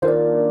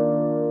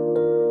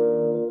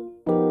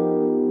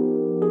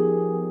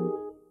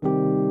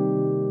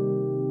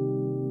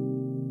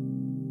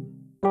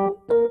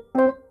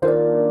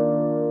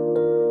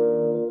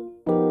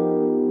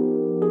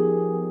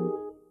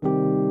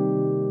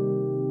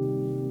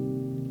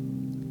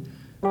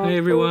Hi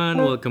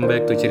everyone, welcome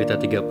back to Cerita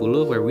 30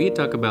 where we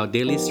talk about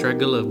daily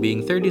struggle of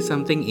being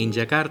 30-something in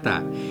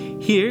Jakarta.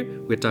 Here,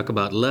 we talk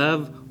about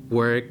love,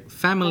 work,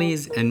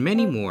 families, and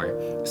many more.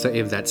 So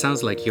if that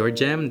sounds like your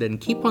jam,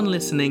 then keep on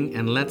listening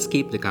and let's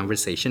keep the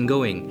conversation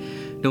going.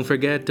 Don't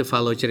forget to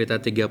follow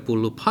Cerita 30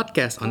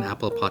 podcast on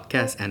Apple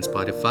Podcasts and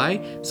Spotify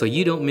so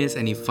you don't miss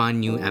any fun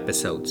new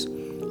episodes.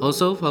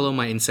 Also, follow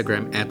my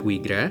Instagram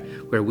 @Wigra,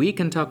 where we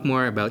can talk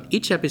more about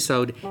each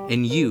episode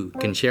and you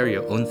can share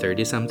your own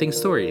 30-something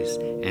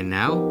stories. And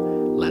now,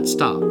 let's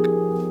talk.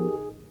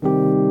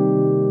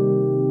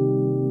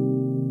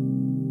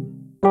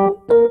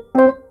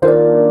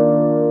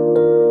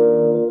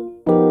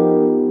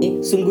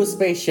 Sungguh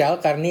spesial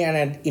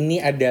karena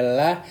ini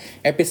adalah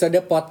episode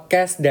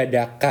podcast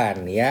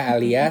dadakan ya,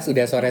 alias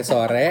udah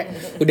sore-sore,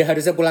 udah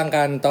harusnya pulang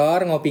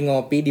kantor,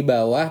 ngopi-ngopi di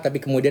bawah,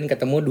 tapi kemudian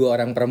ketemu dua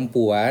orang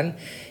perempuan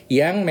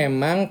yang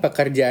memang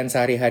pekerjaan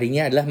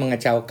sehari-harinya adalah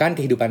mengecaukan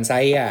kehidupan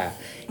saya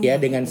ya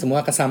dengan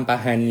semua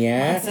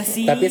kesampahannya.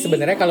 Tapi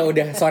sebenarnya kalau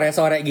udah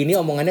sore-sore gini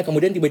omongannya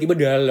kemudian tiba-tiba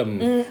dalam,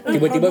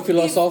 tiba-tiba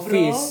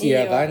filosofis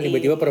ya kan,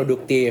 tiba-tiba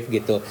produktif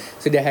gitu.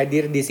 Sudah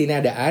hadir di sini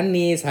ada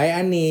Anis. Hai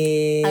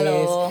Anis.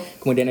 Halo.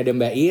 Kemudian ada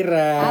Mbak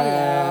Ira.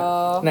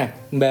 Halo. Nah,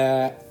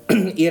 Mbak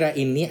Ira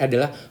ini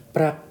adalah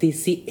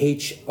praktisi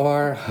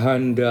HR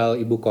handal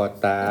ibu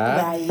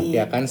kota. Baik.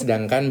 Ya kan,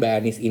 sedangkan Mbak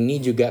Anis ini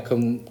juga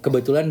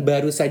kebetulan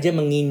baru saja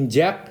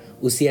menginjak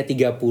usia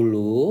 30,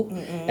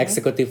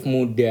 eksekutif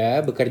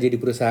muda, bekerja di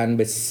perusahaan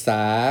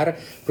besar,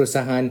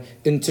 perusahaan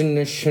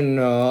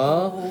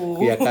internasional,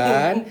 ya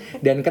kan?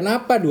 Dan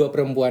kenapa dua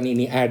perempuan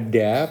ini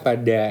ada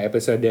pada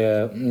episode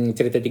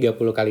Cerita 30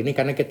 kali ini?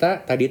 Karena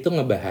kita tadi tuh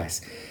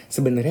ngebahas,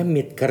 sebenarnya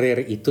mid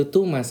career itu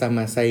tuh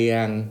masa-masa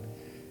yang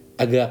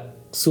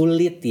agak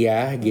sulit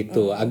ya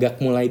gitu,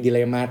 agak mulai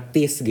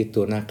dilematis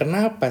gitu. Nah,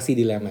 kenapa sih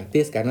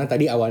dilematis? Karena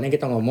tadi awalnya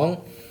kita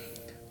ngomong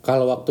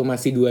kalau waktu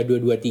masih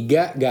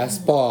 22-23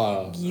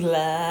 gaspol.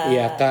 Gila.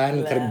 Iya kan,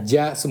 gila.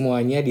 Kerja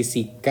semuanya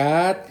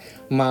disikat,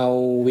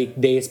 mau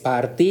weekdays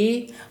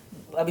party.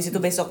 Habis itu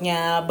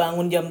besoknya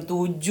bangun jam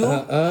 7,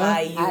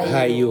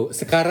 Hayu.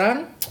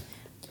 Sekarang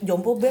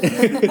jompo beb.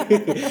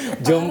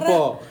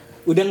 jompo.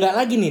 Udah nggak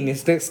lagi nih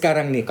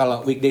sekarang nih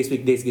kalau weekdays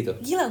gitu.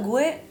 Gila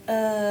gue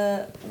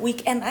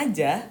weekend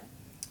aja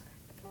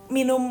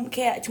minum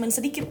kayak cuman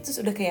sedikit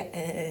terus udah kayak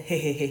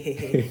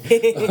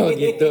Oh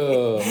gitu.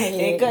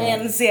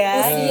 Kayans ya.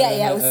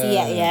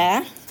 Usia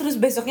ya. Terus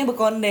besoknya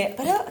bekonde.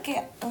 Padahal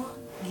kayak oh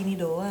gini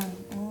doang.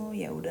 Oh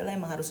ya udahlah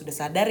emang harus udah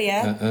sadar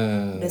ya.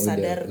 Udah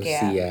sadar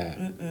kayak.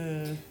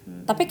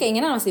 Tapi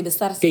keinginan masih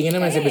besar sih.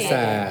 Keinginan masih Kayaknya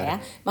besar. ya.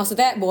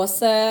 Maksudnya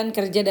bosen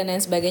kerja dan lain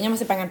sebagainya,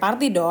 masih pengen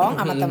party dong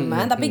sama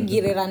teman. Tapi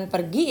giliran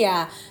pergi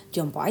ya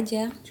jompo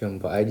aja.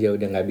 Jompo aja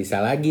udah nggak bisa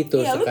lagi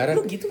tuh Iya, sekarang.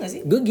 lu gitu gak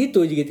sih? Gue gitu.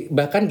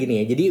 Bahkan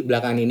gini ya. Jadi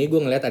belakangan ini gue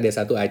ngeliat ada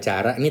satu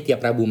acara. Ini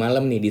tiap Rabu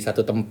malam nih di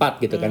satu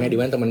tempat gitu. Karena di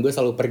mana teman gue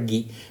selalu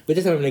pergi. Gue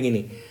tuh selalu bilang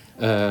gini.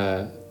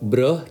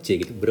 Bro,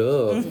 gitu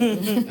bro.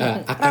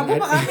 Akan Rabu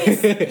apa Kamis?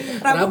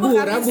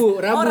 Rabu.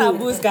 Oh,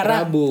 Rabu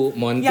sekarang. Rabu,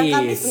 Montis. Yang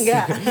Kamis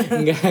enggak?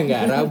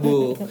 enggak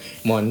Rabu.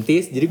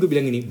 Montis. Jadi gue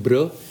bilang gini,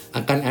 bro,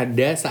 akan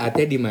ada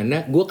saatnya di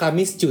mana gue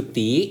Kamis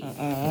cuti,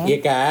 ya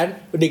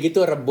kan? Udah gitu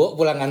Rebo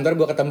pulang kantor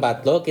gue ke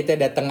tempat lo, kita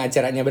datang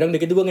acaranya bareng.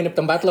 Udah gitu gue nginep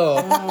tempat lo.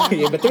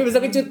 Ya betul,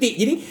 besoknya cuti.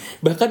 Jadi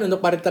bahkan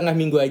untuk hari tengah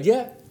minggu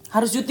aja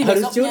Harus cuti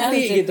harus besoknya.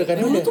 cuti gitu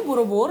kan. Dulu Udah. tuh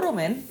boro-boro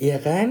men.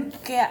 Iya kan?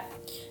 Kayak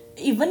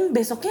even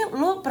besoknya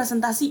lo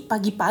presentasi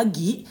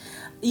pagi-pagi,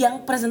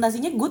 yang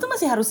presentasinya gue tuh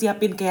masih harus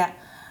siapin kayak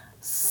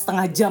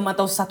setengah jam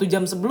atau 1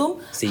 jam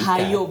sebelum.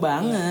 Sikat. Hayo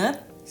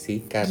banget.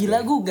 Sikat.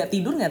 Gila gue gak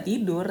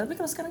tidur. Tapi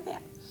kalau sekarang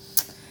kayak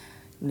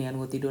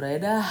mendingan gue tidur aja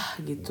dah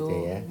gitu.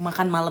 Gitu ya.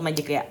 Makan malam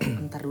aja kayak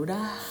ntar dulu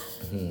dah.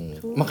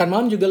 Makan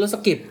malam juga lo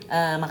skip?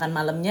 Makan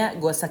malamnya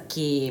gue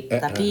skip.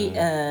 Tapi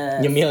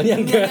Nyemilnya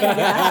enggak.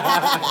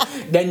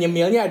 Dan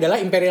nyemilnya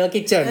adalah Imperial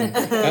Kitchen.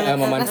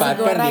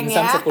 Memanfaatkan goreng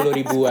dimsum ya. 10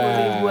 ribuan.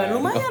 10 ribuan,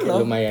 lumayan loh.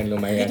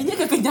 Lumayan. jadinya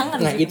kekenyangan.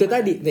 Nah itu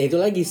tadi, itu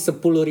lagi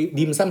 10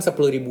 dimsum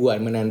 10 ribuan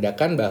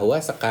menandakan bahwa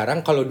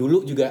sekarang kalau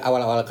dulu juga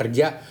awal-awal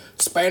kerja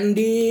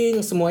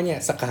spending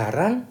semuanya,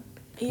 sekarang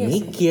Iya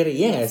mikir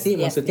sih. ya nggak sih?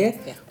 Maksudnya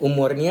yes.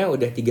 umurnya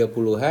udah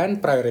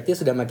 30-an,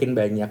 prioritas sudah makin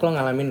banyak. Lo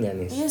ngalamin gak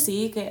nih? Iya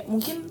sih, kayak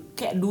mungkin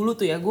kayak dulu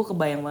tuh ya gue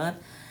kebayang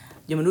banget.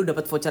 Zaman dulu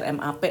dapat voucher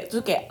MAP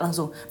terus kayak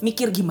langsung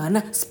mikir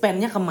gimana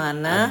spendnya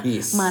kemana,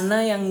 Habis.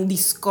 mana yang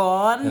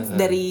diskon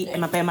dari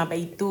MAP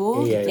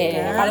itu. Iya, Oke,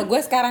 iya. kalau gue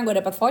sekarang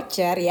gue dapat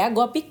voucher ya,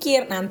 gue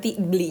pikir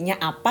nanti belinya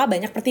apa,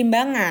 banyak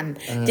pertimbangan.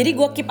 Jadi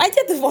gue keep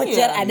aja tuh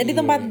voucher Iya. ada di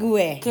tempat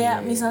gue.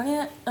 Kayak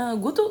misalnya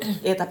gue tuh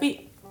ya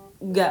tapi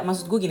nggak,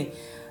 maksud gue gini.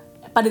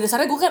 Pada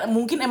dasarnya gue kan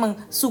mungkin emang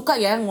suka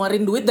ya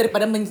ngeluarin duit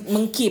daripada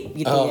mengkeep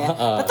gitu ya.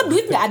 Tetap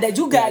duit nggak ada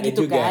juga Nggak ada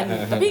gitu juga. kan.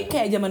 Tapi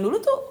kayak zaman dulu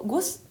tuh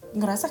gue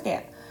ngerasa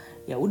kayak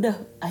ya udah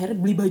akhirnya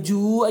beli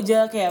baju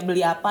aja, kayak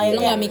beli apa ya.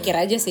 Lo kayak- nggak mikir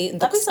aja sih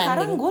untuk Tapi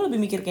sekarang spending. gue lebih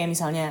mikir kayak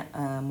misalnya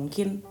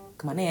mungkin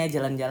kemana ya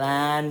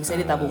jalan-jalan,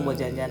 misalnya ditabung buat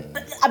jalan-jalan.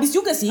 Abis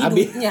juga sih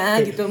Abis.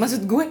 duitnya gitu,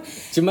 maksud gue.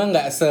 Cuma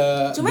nggak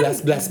Cuman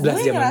sebelas gue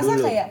zaman ngerasa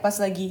dulu. kayak pas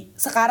lagi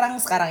sekarang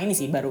ini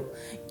sih baru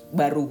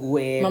baru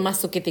gue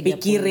memasuki 30.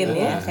 pikirin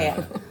ya kayak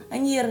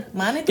anjir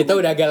mana itu Kita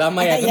udah agak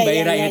lama ya Iya, Mbak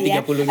Ira iya, yang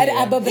iya. 30-nya. Ada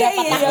ya. beberapa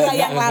tahun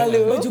yang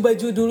lalu.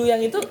 baju-baju dulu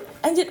yang itu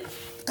anjir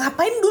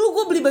ngapain dulu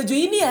gue beli baju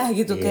ini ya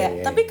gitu Iya, kayak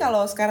iya. tapi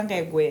kalau sekarang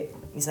kayak gue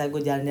misalnya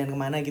gue jalan-jalan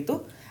kemana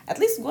gitu at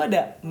least gue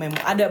ada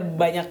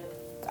banyak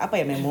apa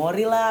ya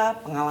memori lah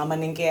pengalaman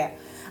yang kayak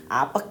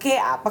apa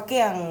kek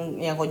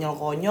yang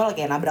konyol-konyol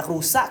kayak nabrak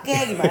rusak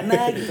kayak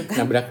gimana gitu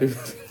kan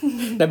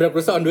nabrak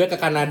rusak on the way ke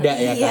Kanada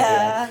ya Kak Iya.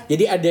 ya.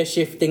 Jadi ada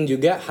shifting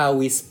juga how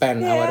we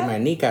spend Iya. our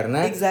money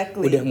karena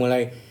Exactly. udah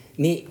mulai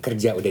nih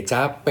kerja udah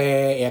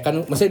capek ya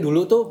kan. Maksudnya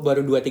dulu tuh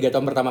baru 2-3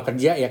 tahun pertama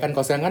kerja ya kan.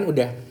 Kalau sekarang kan lu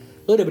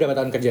udah berapa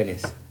tahun kerja nih?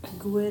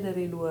 gue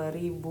dari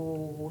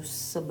 2011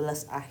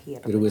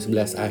 akhir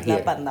 2011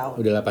 akhir. 8 tahun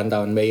Udah 8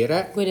 tahun. Mbak Ira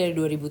Gue dari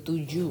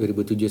 2007.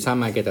 2007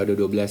 sama kita udah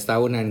 12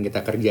 tahunan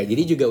kita kerja.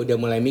 Jadi juga udah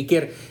mulai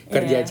mikir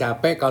kerja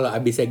capek kalau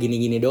abisnya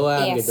gini-gini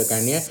doang Yes. gitu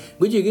kan ya.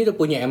 Gue juga itu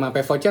punya MAP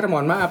voucher,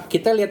 mohon maaf.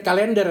 Kita lihat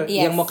kalender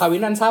Yes. yang mau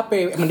kawinan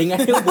sape, mendingan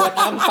yuk buat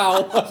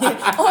angpau.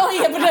 oh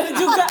iya benar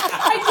juga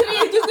anjir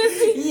iya juga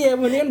sih Iya,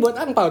 mendingan buat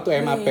angpau tuh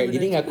MAP. Iya,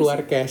 Jadi nggak keluar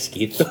cash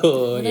gitu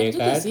benar ya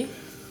juga kan. sih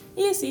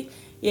iya sih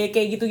ya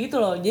kayak gitu-gitu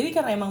loh jadi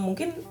karena emang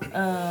mungkin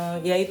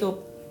ya itu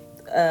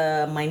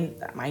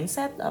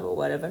mindset atau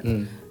whatever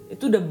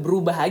itu udah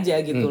berubah aja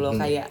gitu loh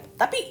kayak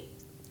tapi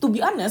to be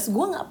honest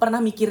gue nggak pernah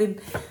mikirin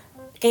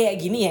kayak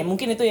gini ya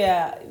mungkin itu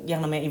ya yang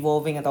namanya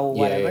evolving atau Iya,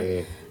 whatever iya,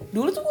 iya.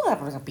 dulu tuh gue nggak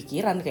pernah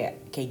kepikiran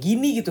kayak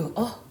gini gitu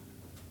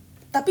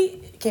tapi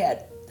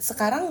kayak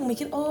sekarang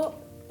mikir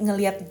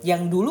ngelihat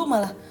yang dulu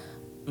malah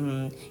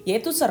ya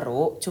itu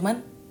seru cuman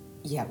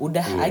ya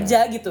udah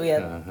aja gitu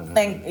ya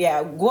ya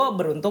gue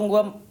beruntung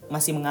gue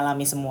masih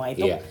mengalami semua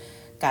itu Iya.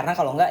 karena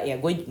kalau enggak ya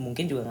gue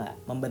mungkin juga nggak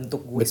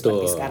membentuk gue Betul.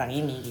 seperti sekarang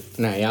ini gitu.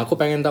 Nah, yang aku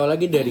pengen tahu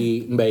lagi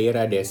dari Mbak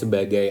Ira deh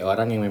sebagai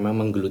orang yang memang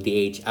menggeluti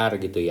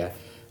HR gitu ya.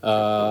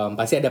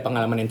 Pasti ada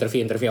pengalaman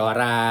interview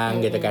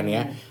orang gitu kan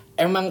ya.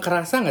 Emang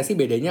kerasa nggak sih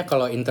bedanya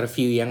kalau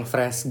interview yang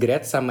fresh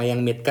grad sama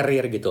yang mid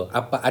career gitu?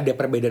 Apa ada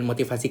perbedaan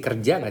motivasi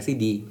kerja nggak sih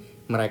di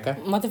mereka?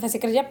 Motivasi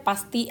kerja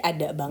pasti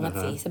ada banget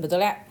sih.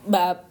 Sebetulnya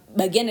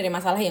bagian dari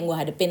masalah yang gue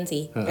hadepin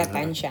sih,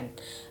 retention.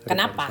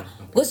 Kenapa?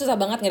 Gue susah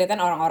banget ngeritain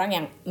orang-orang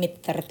yang mid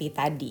 30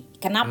 tadi.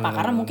 Kenapa?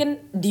 Karena mungkin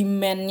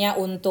demand-nya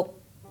untuk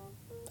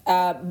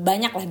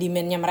banyak lah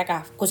demand-nya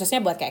mereka, khususnya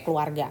buat kayak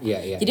keluarga.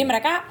 Iya. Jadi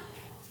mereka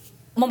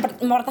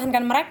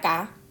mempertahankan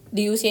mereka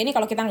di usia ini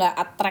kalau kita nggak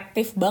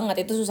atraktif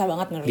banget itu susah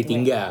banget menurut gue.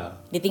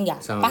 Ditinggal.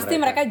 Sama Pasti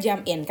mereka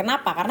jump in.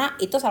 Kenapa? Karena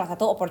itu salah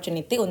satu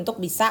opportunity untuk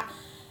bisa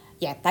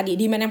ya tadi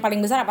demand yang paling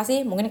besar apa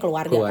sih? Mungkin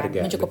keluarga kan,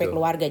 mencukupi betul.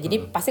 keluarga. Jadi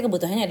pasti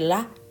kebutuhannya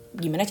adalah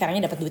gimana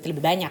caranya dapat duit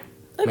lebih banyak.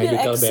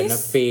 Medical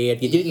benefit,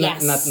 jadi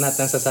Yes. not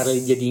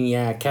necessarily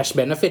jadinya cash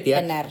benefit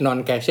ya, Benar.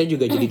 non cashnya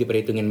juga jadi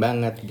diperhitungin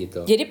banget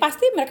gitu. Jadi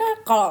pasti mereka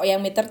kalau yang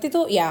mid 30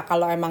 tuh ya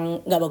kalau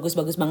emang nggak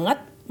bagus-bagus banget,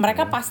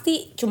 mereka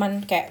pasti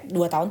cuman kayak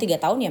 2 tahun 3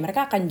 tahun ya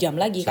mereka akan jam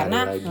lagi. Cari Karena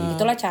lagi.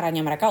 itulah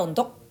caranya mereka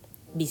untuk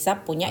bisa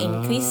punya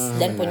increase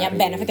dan punya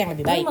benefit yang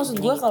lebih Tapi baik. maksud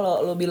gue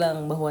kalau lo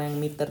bilang bahwa yang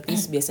mid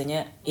 30s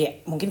biasanya ya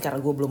mungkin karena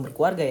gue belum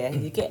berkeluarga ya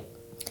jadi kayak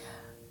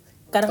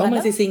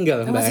kadang-kadang Masih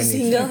single Mbak masih Anis?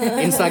 single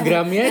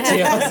Instagramnya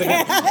aja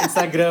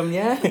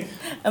Instagramnya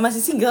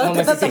masih single Oh,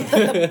 masih tetap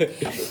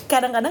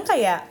kadang-kadang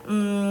kayak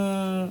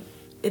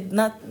it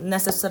not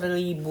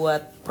necessarily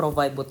buat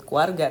provide buat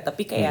keluarga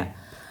tapi kayak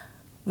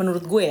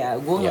menurut gue ya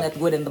gue ngeliat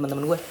gue dan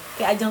teman-teman gue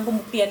kayak ajang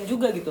pembuktian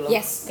juga gitu loh.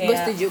 Yes, gue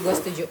Kayak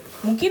setuju.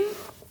 mungkin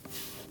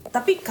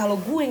tapi kalau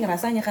gue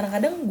ngerasanya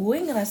kadang-kadang gue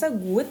ngerasa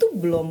gue tuh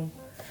belum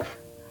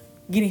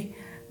gini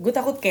gue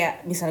takut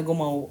kayak misalnya gue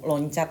mau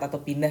loncat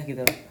atau pindah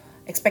gitu loh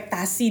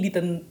ekspektasi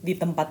di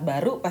tempat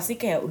baru pasti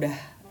kayak udah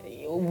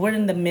we're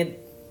in the mid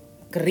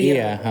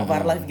career of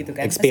our life gitu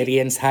kan.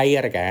 experience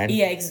higher kan.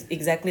 Iya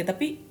exactly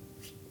tapi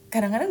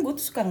kadang-kadang gue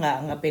tuh suka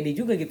nggak pede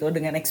juga gitu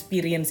dengan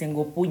experience yang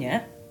gue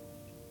punya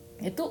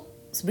itu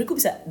sebenarnya gue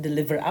bisa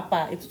deliver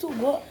apa itu tuh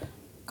gue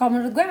Kalau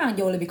menurut gue emang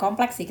jauh lebih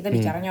kompleks sih. Kita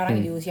bicaranya orang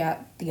di usia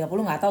 30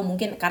 nggak tahu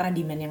mungkin karena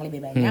demand yang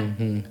lebih banyak,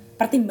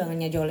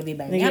 pertimbangannya jauh lebih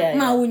banyak, Iya, iya.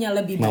 maunya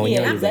lebih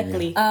Maunya banyak. lebih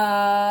exactly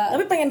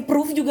tapi pengen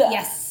proof juga.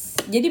 Yes.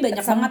 Jadi banyak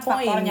At some banget point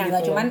faktornya,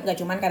 gitu. nggak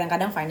cuman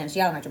kadang-kadang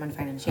financial, nggak cuman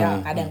financial.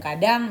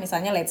 Kadang-kadang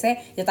misalnya let's say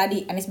ya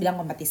tadi Anis bilang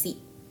kompetisi.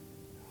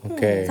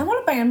 Oke. Sama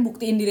lo pengen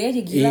buktiin diri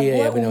aja gila Iya,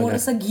 gue umur benar-benar.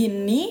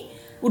 segini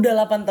udah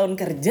 8 tahun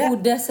kerja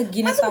udah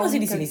segini masa tahun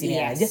masih di sini-sini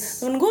kerja. aja.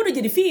 Temen gue udah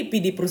jadi VP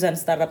di perusahaan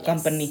startup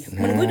company.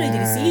 Temen gue udah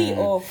jadi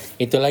CEO.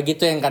 Itu lagi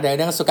tuh yang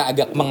kadang-kadang suka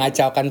agak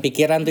mengacaukan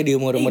pikiran tuh di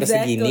umur-umur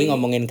Exactly. segini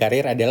ngomongin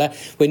karir adalah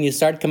when you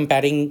start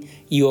comparing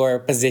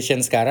your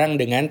position sekarang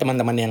dengan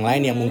teman-teman yang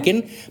lain yang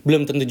mungkin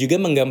belum tentu juga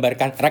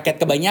menggambarkan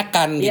rakyat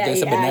kebanyakan gitu Iya,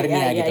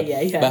 sebenarnya iya, gitu.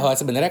 iya. Bahwa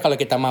sebenarnya kalau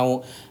kita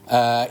mau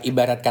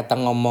ibarat kata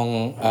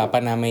ngomong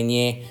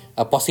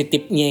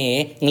positifnya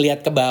ya, ngelihat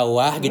ke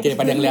bawah gitu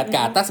daripada ngelihat ke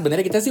atas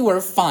sebenarnya kita sih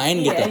we're fine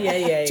Iya, gitu.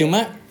 iya. Cuma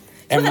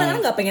Cuma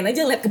kadang-kadang gak pengen aja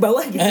ngeliat ke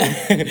bawah gitu.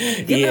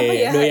 Dia kenapa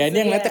ya?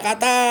 Doyannya ngeliat ke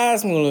atas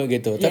mulu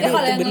gitu. Jadi Tapi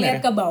kalau itu yang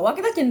ngeliat ke bawah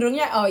kita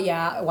cenderungnya oh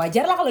ya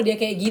wajar lah kalau dia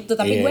kayak gitu.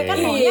 Tapi gue kan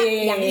maunya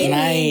yang ini.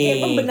 Naik. Kayak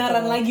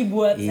pembenaran lagi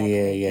buat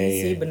Iya.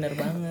 sih bener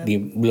banget.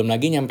 Belum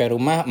lagi nyampe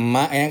rumah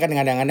emak ya kan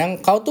kadang-kadang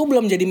kau tuh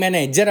belum jadi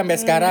manajer sampai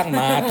sekarang.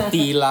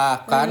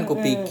 Matilah kan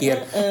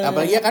kupikir.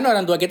 Apalagi ya kan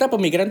orang tua kita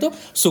pemikiran tuh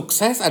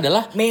sukses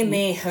adalah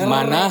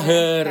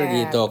manaher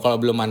gitu. Kalau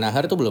belum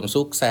manaher tuh belum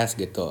sukses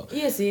gitu.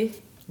 Iya sih.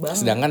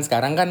 Sedangkan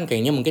sekarang kan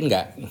kayaknya mungkin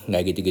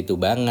nggak gitu-gitu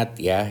banget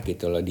ya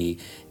gitu loh di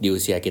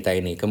usia kita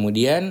ini.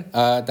 Kemudian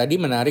tadi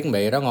menarik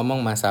Mbak Ira ngomong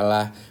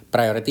masalah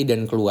priority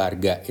dan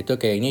keluarga. Itu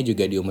kayaknya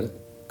juga di umur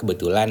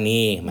kebetulan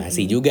nih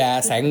masih juga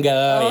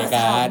single ya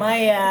kan. Sama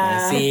ya.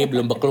 Masih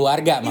belum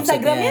berkeluarga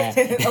maksudnya.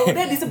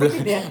 Udah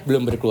disebutin ya.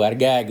 Belum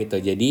berkeluarga gitu.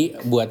 Jadi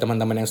buat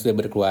teman-teman yang sudah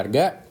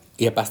berkeluarga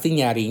ya pasti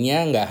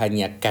nyarinya nggak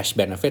hanya cash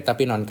benefit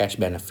tapi non cash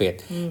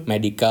benefit,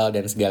 medical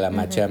dan segala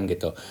macam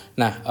gitu.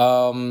 Nah,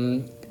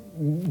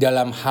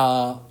 dalam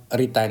hal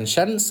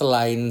retention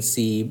selain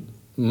si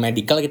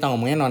medical kita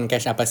ngomongnya non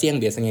cash apa sih yang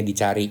biasanya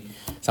dicari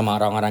sama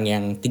orang-orang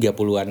yang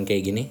 30-an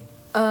kayak gini?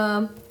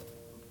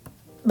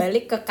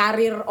 Balik ke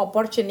career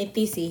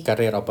opportunity sih.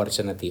 Career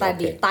opportunity.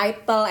 Tadi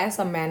title as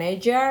a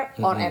manager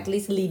or at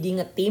least leading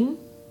a team.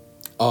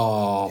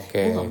 Oh,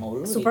 oke.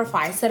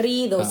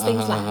 Supervisory those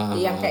things lah.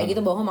 Yang kayak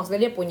gitu bahwa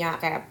maksudnya dia punya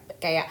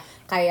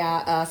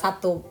kayak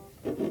satu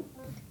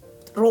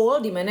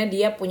role di mana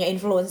dia punya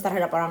influence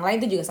terhadap orang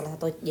lain itu juga salah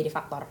satu jadi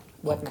faktor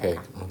buat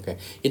mereka. Oke.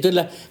 Itu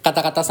adalah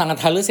kata-kata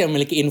sangat halus yang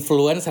memiliki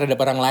influence terhadap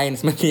orang lain.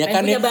 Sebenarnya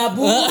kan punya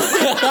babu.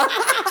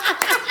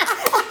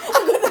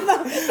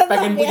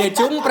 pengen punya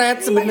cumpret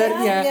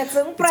sebenarnya.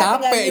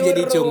 Capek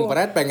jadi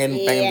cumpret, pengen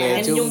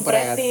punya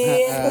cumpret.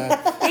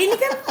 Ini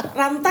kan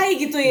rantai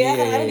gitu ya,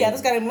 kadang-kadang di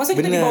atas kadang masa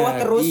kita di bawah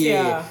terus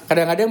ya.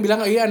 Kadang-kadang bilang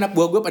iya anak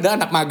buah gue padahal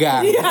anak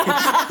magang.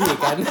 Iya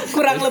kan?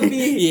 Kurang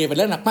lebih. Iya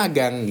padahal anak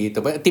magang gitu.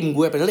 Tim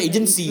gue padahal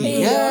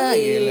agency. Ya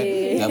gila.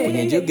 Gak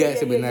punya juga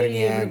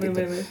sebenarnya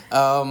gitu.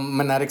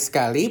 Menarik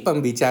sekali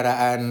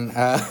pembicaraan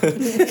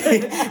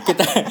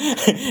kita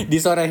di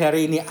sore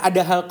hari ini.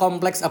 Ada hal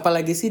kompleks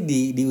apalagi sih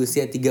di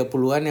usia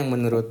 30-an yang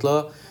menurut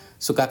lo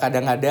suka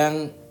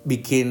kadang-kadang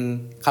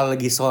bikin kalau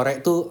lagi sore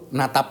tuh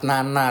natap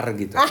nanar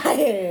gitu.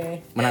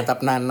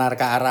 Menatap nanar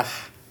ke arah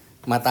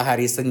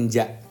matahari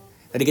senja.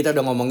 Tadi kita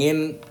udah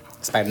ngomongin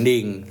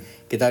spending,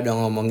 kita udah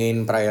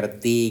ngomongin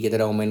priority, kita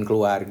udah ngomongin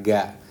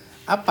keluarga.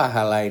 Apa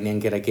hal lain yang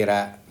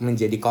kira-kira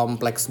menjadi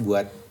kompleks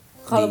buat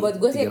kalau buat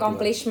gue sih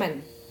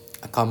 30-an?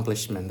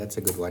 Accomplishment, that's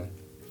a good one.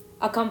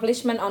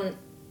 Accomplishment on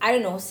I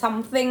don't know,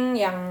 something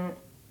yang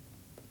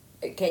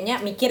kayaknya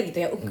mikir gitu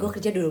ya, gue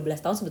kerja 12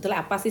 tahun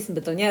sebetulnya apa sih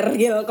sebetulnya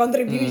real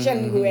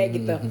contribution gue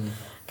gitu.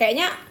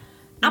 Kayaknya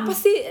apa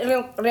sih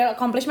real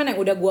accomplishment yang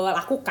udah gue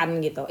lakukan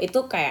gitu.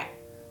 Itu kayak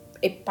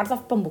part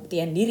of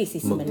pembuktian diri sih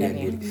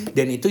sebenarnya.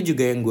 Dan itu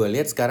juga yang gue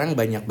lihat sekarang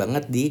banyak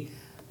banget di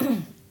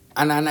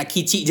anak-anak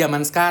kici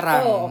zaman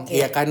sekarang.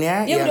 Iya kan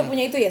ya? Dia udah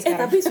punya itu ya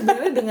sekarang. Tapi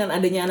sebenarnya dengan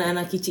adanya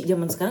anak-anak kici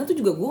zaman sekarang tuh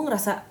juga gue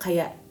ngerasa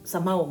kayak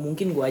sama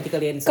mungkin gue aja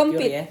kalian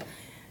insecure ya.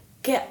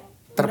 Kayak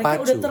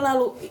terpacu. Mereka udah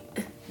terlalu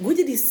gue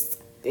jadi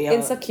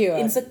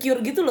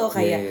insecure gitu loh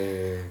kayak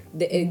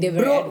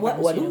bro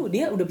waduh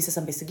dia udah bisa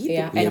sampai segitu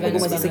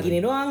gue masih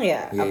segini doang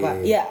ya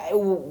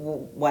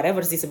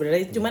whatever sih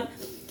sebenarnya cuman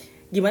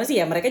gimana sih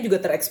ya mereka juga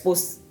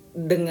terekspos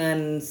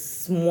dengan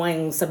semua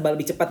yang serba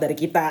lebih cepat dari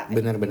kita.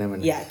 Benar.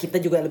 Ya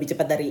kita juga lebih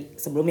cepat dari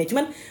sebelumnya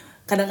cuman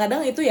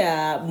kadang-kadang itu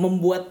ya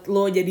membuat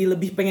lo jadi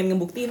lebih pengen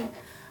ngebuktiin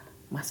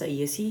masa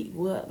iya sih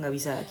gue nggak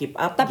bisa keep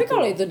up. Tapi gitu.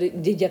 kalau itu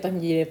dijatuh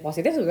menjadi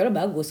positif sebenarnya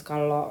bagus.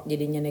 Kalau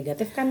jadinya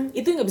negatif kan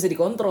itu nggak bisa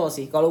dikontrol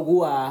sih kalau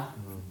gue.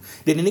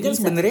 Dan ini kan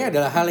sebenarnya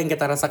adalah hal yang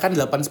kita rasakan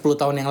 8-10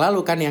 tahun yang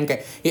lalu kan yang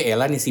kayak ya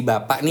elah nih si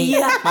bapak nih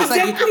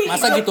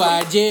masa gitu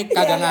aja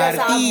kagak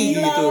ngerti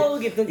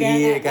gitu kan.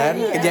 Iya kan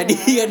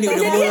kejadian nih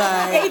udah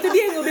mulai. Itu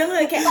dia yang gue bilang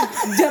kayak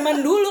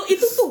zaman dulu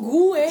itu tuh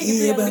gue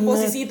gitu yang di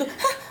posisi itu.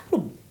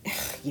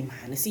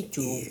 Gimana sih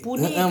cupu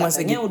nih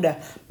katanya udah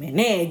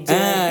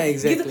manajer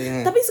gitu.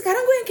 Tapi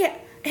sekarang gue yang kayak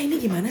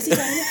ini gimana sih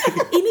caranya?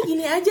 Ini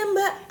gini aja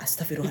mbak.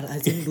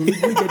 Astagfirullahaladzim dulu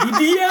gue jadi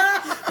dia.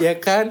 Ya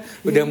kan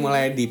udah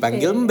mulai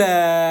dipanggil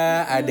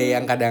mbak. Ada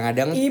yang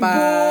kadang-kadang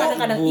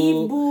kadang-kadang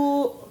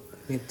ibu.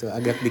 Itu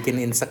agak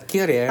bikin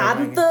insecure ya.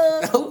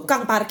 Tante,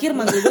 tukang parkir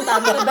manggil gue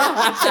tante dah.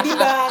 Sedih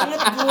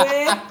banget gue.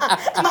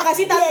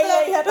 Makasih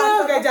tante.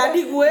 Tante gak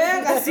jadi gue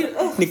kasih.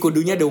 Nih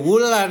kudunya ada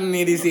Wulan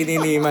nih di sini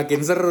nih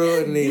makin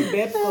seru nih.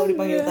 Beb kalau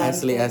dipanggil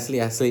tante.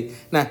 Asli.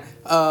 Nah,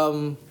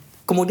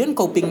 kemudian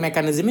coping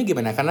mechanismnya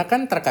gimana? Karena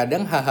kan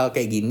terkadang hal-hal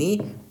kayak gini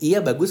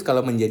iya bagus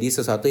kalau menjadi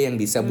sesuatu yang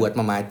bisa buat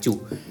memacu.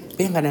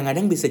 Tapi yang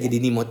kadang-kadang bisa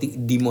jadi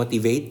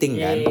demotivating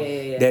kan.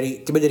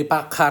 Coba dari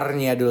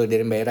pakarnya dulu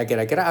dari Mbak Ira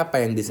kira-kira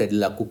apa yang bisa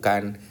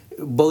dilakukan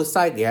both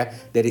side ya,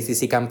 dari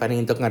sisi company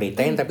untuk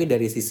nge-retain tapi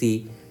dari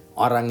sisi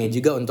orangnya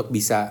juga untuk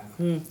bisa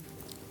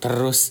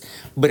terus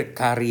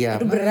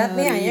berkarya. Aduh berat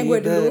nih hanya gue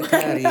dulu.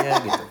 Berkarya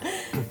gitu.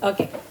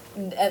 Oke.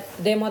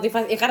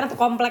 demotivasi ya karena tuh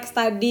kompleks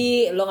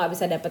tadi lo nggak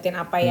bisa dapetin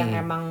apa yang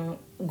emang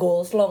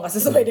goals lo nggak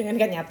sesuai dengan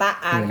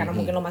kenyataan karena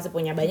mungkin lo masih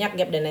punya banyak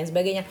gap dan lain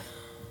sebagainya.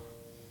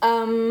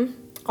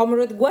 Kalau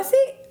menurut gue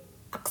sih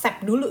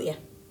accept dulu ya.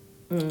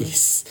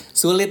 Yes.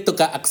 Sulit tuh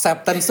Kak,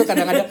 acceptance tuh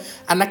kadang-kadang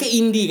anaknya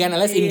indie kan,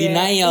 alias in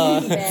denial.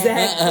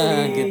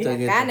 Gitu.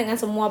 Kan dengan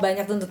semua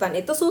banyak tuntutan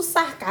itu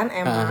susah kan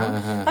emang.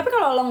 Tapi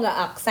kalau lo nggak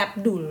accept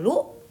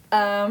dulu,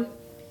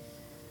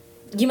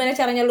 gimana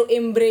caranya lo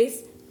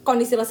embrace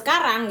kondisi lo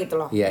sekarang gitu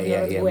loh.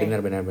 Iya, gue.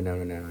 benar.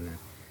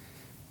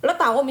 Lo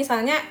tahu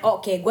misalnya,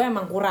 oke, gue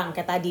emang kurang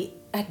kayak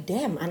tadi.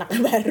 Damn, anak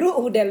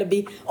baru udah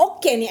lebih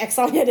oke nih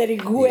Excelnya dari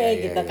gue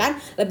gitu kan.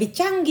 Lebih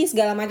canggih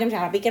segala macam,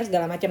 cara pikir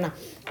segala macam. Nah,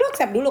 lo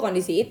accept dulu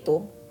kondisi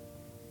itu.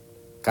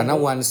 Karena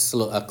once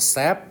lo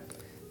accept,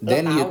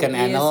 then you can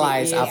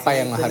analyze apa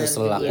yang harus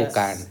lo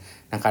lakukan.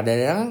 Nah,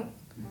 kadang-kadang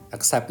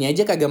acceptnya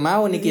aja kagak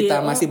mau nih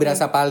kita, masih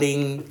berasa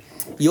paling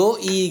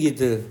yoi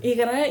gitu.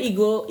 Iya, karena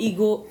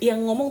ego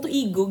yang ngomong tuh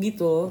ego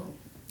gitu.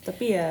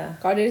 Tapi ya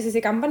Kalau dari sisi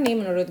company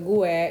menurut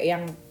gue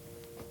yang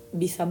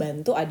bisa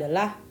bantu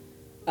adalah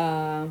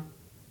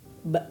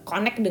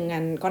connect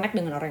dengan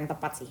orang yang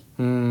tepat sih.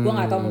 Gue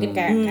nggak tahu mungkin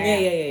kayak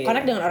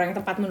connect dengan orang yang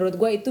tepat menurut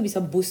gue itu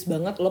bisa boost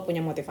banget lo punya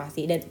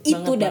motivasi dan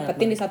itu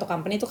dapetin di satu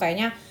company itu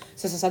kayaknya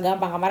susah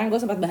gampang. Kemarin gue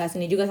sempat bahas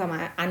ini juga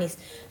sama Anis.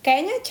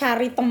 Kayaknya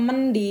cari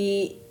teman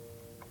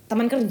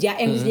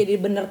kerja yang bisa jadi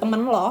bener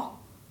temen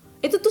lo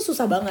itu tuh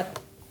susah banget.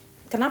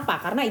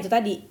 Kenapa? Karena itu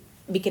tadi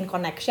bikin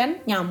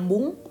connection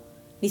nyambung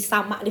di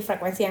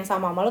frekuensi yang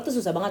sama lo tuh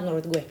susah banget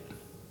menurut gue.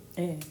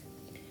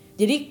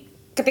 Jadi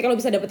ketika lo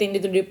bisa dapetin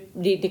itu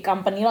di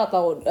company lo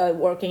atau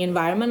working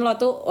environment lo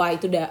tuh, wah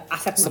itu udah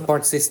aset banget.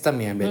 Support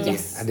system ya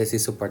berarti. Ada si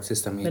support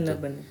system itu.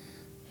 bener.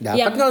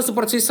 Dapat kalau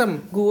support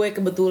system? Gue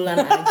kebetulan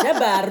aja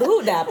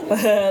baru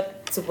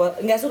dapet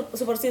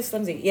support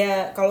system sih.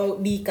 Ya kalau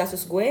di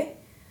kasus gue,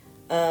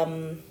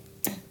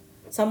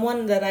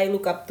 someone that I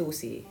look up to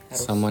sih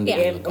harus. Someone that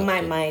I look up to.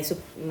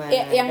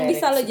 direct Yang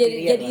bisa lo jadi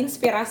superior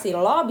inspirasi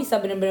lo,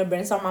 bisa bener-bener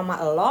brainstorm sama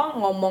lo,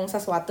 ngomong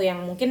sesuatu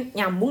yang mungkin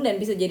nyambung dan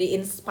bisa jadi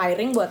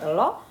inspiring buat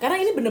lo. Karena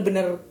ini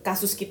bener-bener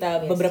kasus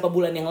kita beberapa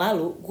bulan yang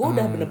lalu, gue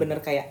udah bener-bener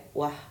kayak,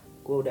 wah,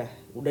 gue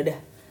udah dah,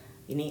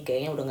 ini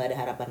kayaknya udah nggak ada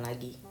harapan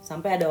lagi.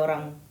 Sampai ada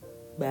orang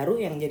baru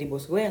yang jadi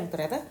bos gue yang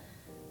ternyata,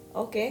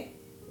 oke,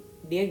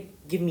 dia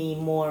give me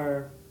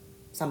more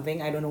something,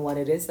 I don't know what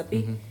it is,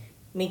 tapi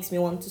makes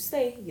me want to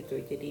stay gitu.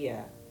 Jadi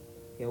ya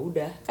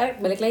udah. Karena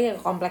balik lagi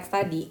ke kompleks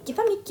tadi,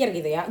 kita mikir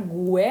gitu ya,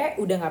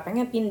 gue udah nggak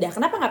pengen pindah.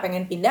 Kenapa nggak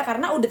pengen pindah?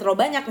 Karena udah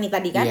terlalu banyak nih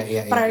tadi kan,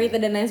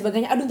 prioritas dan lain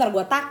sebagainya. Aduh ntar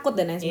gue takut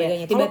dan lain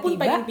sebagainya. Kalaupun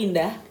pengen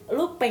pindah,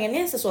 lu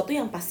pengennya sesuatu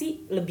yang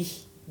pasti lebih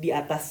di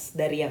atas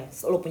dari yang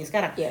lu punya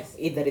sekarang.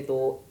 Either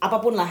itu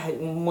apapun lah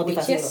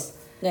motivasi lo.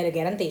 Nggak ada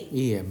guarantee.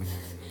 Iya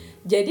benar.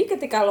 Jadi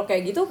ketika lo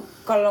kayak gitu,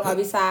 kalau nggak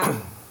bisa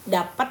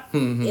dapat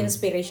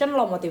inspiration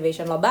lo,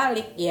 motivation lo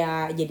balik,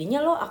 ya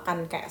jadinya lo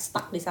akan kayak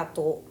stuck di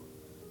satu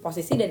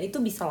posisi dan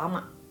itu bisa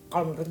lama.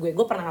 Kalau menurut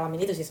gue pernah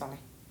ngalamin itu sih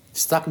soalnya.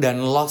 Stuck dan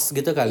lost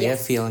gitu kali ya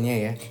feel-nya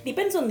ya.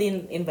 Depends on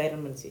the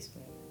environment sih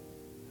sebenarnya.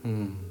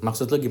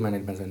 Maksud lo gimana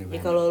depends on the Ya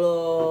environment? kalau lo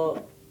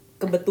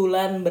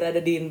kebetulan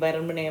berada di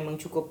environment yang emang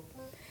cukup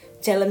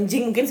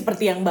challenging, mungkin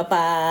seperti yang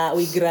Bapak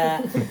Wigra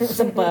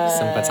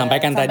sempat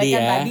sampaikan tadi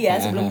ya.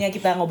 Sebelumnya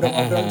kita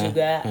ngobrol-ngobrol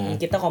juga,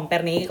 kita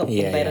compare nih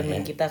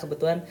environment kita.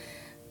 Kebetulan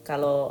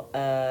kalau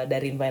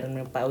dari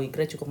environment Pak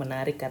Wigra cukup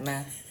menarik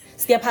karena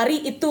setiap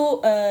hari itu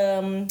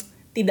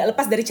tidak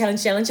lepas dari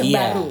challenge-challenge yang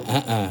baru.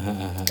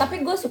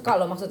 Tapi gue suka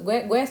loh, maksud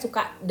gue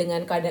suka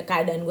dengan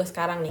keadaan gue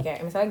sekarang nih.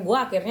 Kayak misalnya gue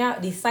akhirnya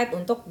decide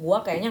untuk gue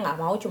kayaknya gak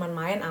mau cuman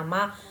main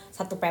sama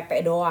satu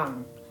PT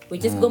doang.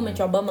 Which is gue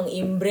mencoba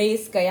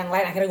mengembrace ke yang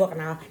lain. Akhirnya gue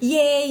kenal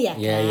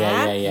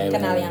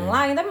kenal yang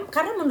lain. Tapi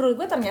karena menurut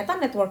gue ternyata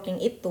networking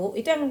itu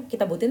yang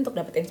kita butuhin untuk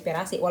dapet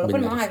inspirasi.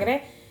 Walaupun memang akhirnya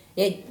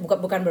ya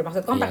bukan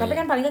bermaksud kontak, tapi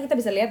kan paling nggak kita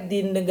bisa lihat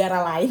di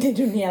negara lain, di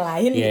dunia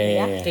lain gitu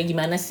ya. Kayak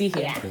gimana sih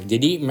ya.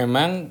 Jadi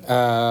memang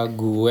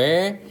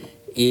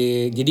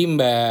jadi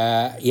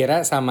Mbak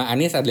Ira sama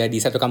Anis adalah di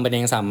satu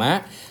company yang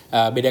sama,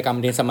 beda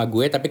company sama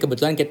gue, tapi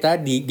kebetulan kita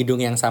di gedung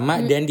yang sama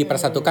dan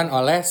dipersatukan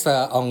oleh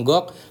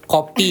seonggok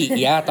kopi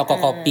ya, toko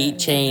kopi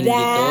chain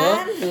gitu,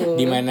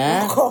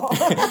 dimana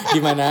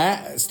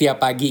setiap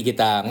pagi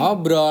kita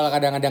ngobrol,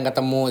 kadang-kadang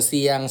ketemu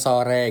siang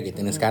sore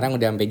gitu. Nah sekarang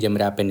udah sampai jam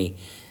berapa nih?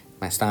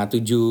 Mas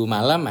 6:30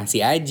 malam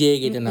masih aja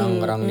gitu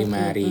nongkrong di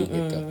mari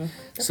gitu.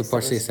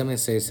 Support system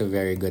is a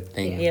very good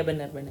thing. Iya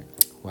benar.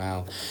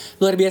 Wow,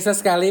 luar biasa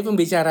sekali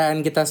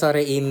pembicaraan kita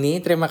sore ini.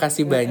 Terima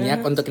kasih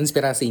banyak untuk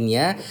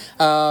inspirasinya.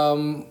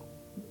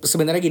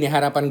 Sebenarnya gini,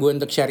 harapan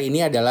gue untuk share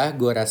ini adalah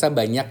gue rasa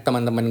banyak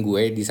teman-teman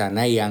gue di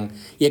sana yang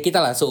ya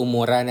kita lah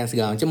seumuran yang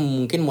segala macam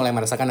mungkin mulai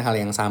merasakan hal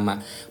yang sama,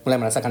 mulai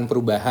merasakan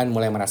perubahan,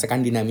 mulai merasakan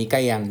dinamika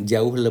yang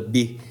jauh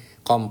lebih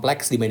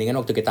kompleks dibandingkan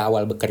waktu kita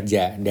awal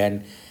bekerja.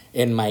 Dan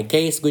in my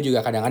case gue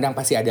juga kadang-kadang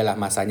pasti adalah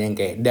masanya yang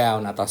kayak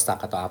down atau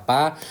stuck atau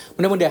apa.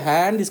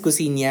 Mudah-mudahan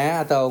diskusinya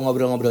atau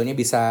ngobrol-ngobrolnya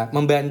bisa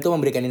membantu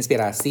memberikan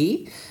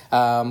inspirasi.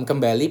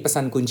 Kembali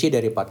pesan kunci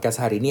dari podcast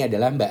hari ini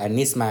adalah Mbak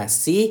Anis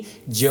masih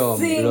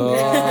jomblo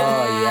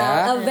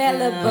ya.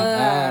 Available.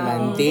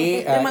 Nanti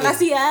Terima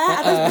kasih ya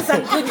atas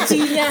pesan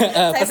kuncinya.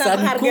 Saya pesan sangat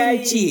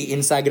menghargai. kunci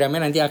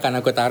Instagramnya nanti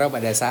akan aku taruh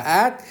pada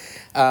saat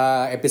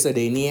episode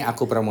ini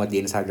aku promote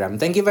di Instagram.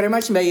 Thank you very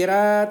much Mbak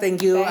Ira.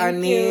 Thank you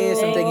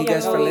Anis. And thank you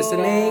guys for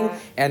listening.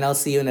 And I'll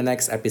see you in the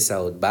next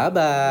episode. Bye-bye.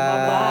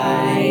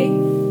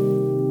 Bye.